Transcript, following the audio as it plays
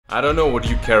I don't know what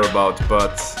you care about,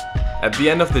 but at the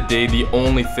end of the day, the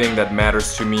only thing that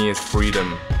matters to me is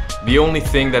freedom. The only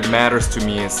thing that matters to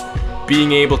me is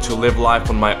being able to live life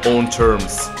on my own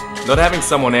terms. Not having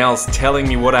someone else telling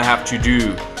me what I have to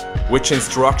do, which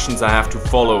instructions I have to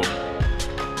follow.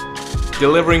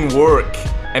 Delivering work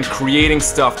and creating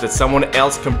stuff that someone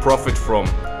else can profit from.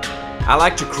 I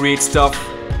like to create stuff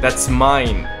that's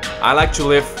mine. I like to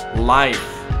live life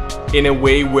in a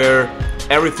way where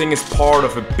everything is part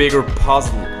of a bigger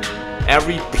puzzle.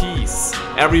 Every piece,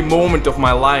 every moment of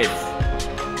my life,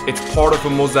 it's part of a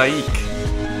mosaic,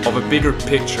 of a bigger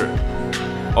picture,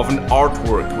 of an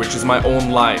artwork, which is my own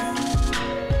life.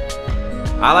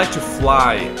 I like to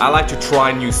fly, I like to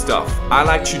try new stuff, I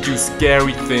like to do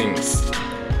scary things.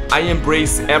 I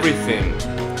embrace everything.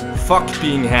 Fuck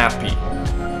being happy.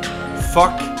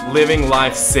 Fuck living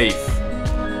life safe.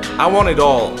 I want it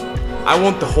all. I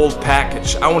want the whole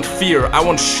package. I want fear, I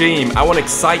want shame, I want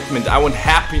excitement, I want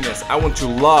happiness, I want to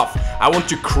love, I want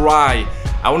to cry,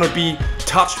 I want to be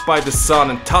touched by the sun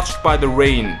and touched by the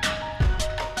rain.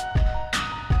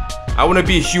 I want to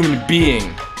be a human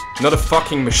being, not a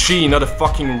fucking machine, not a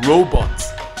fucking robot.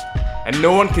 And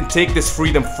no one can take this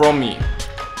freedom from me.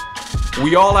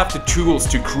 We all have the tools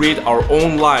to create our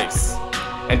own lives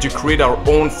and to create our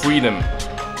own freedom.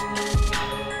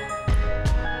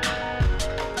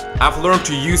 I've learned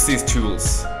to use these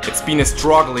tools. It's been a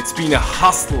struggle, it's been a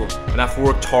hustle, and I've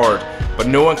worked hard, but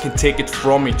no one can take it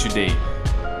from me today.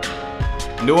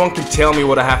 No one can tell me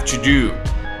what I have to do.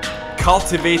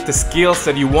 Cultivate the skills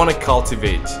that you want to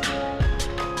cultivate.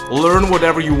 Learn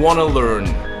whatever you want to learn.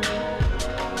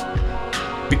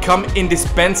 Become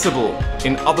indispensable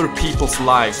in other people's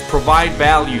lives. Provide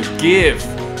value, give.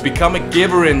 Become a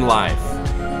giver in life,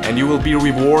 and you will be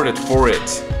rewarded for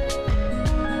it.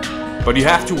 But you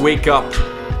have to wake up.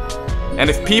 And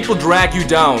if people drag you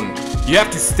down, you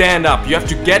have to stand up. You have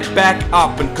to get back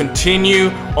up and continue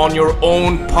on your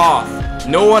own path.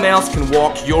 No one else can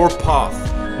walk your path.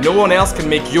 No one else can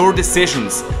make your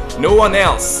decisions. No one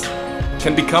else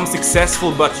can become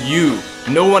successful but you.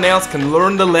 No one else can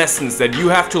learn the lessons that you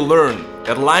have to learn,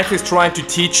 that life is trying to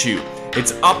teach you.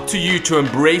 It's up to you to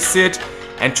embrace it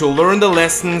and to learn the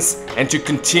lessons and to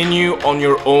continue on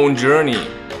your own journey.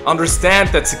 Understand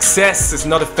that success is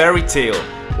not a fairy tale.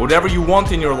 Whatever you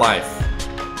want in your life,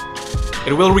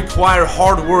 it will require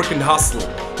hard work and hustle.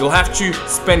 You'll have to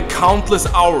spend countless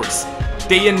hours,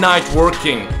 day and night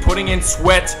working, putting in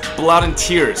sweat, blood and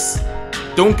tears.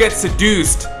 Don't get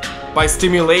seduced by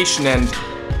stimulation and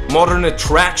modern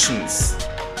attractions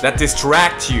that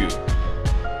distract you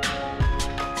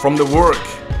from the work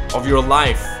of your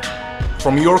life,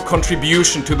 from your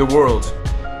contribution to the world.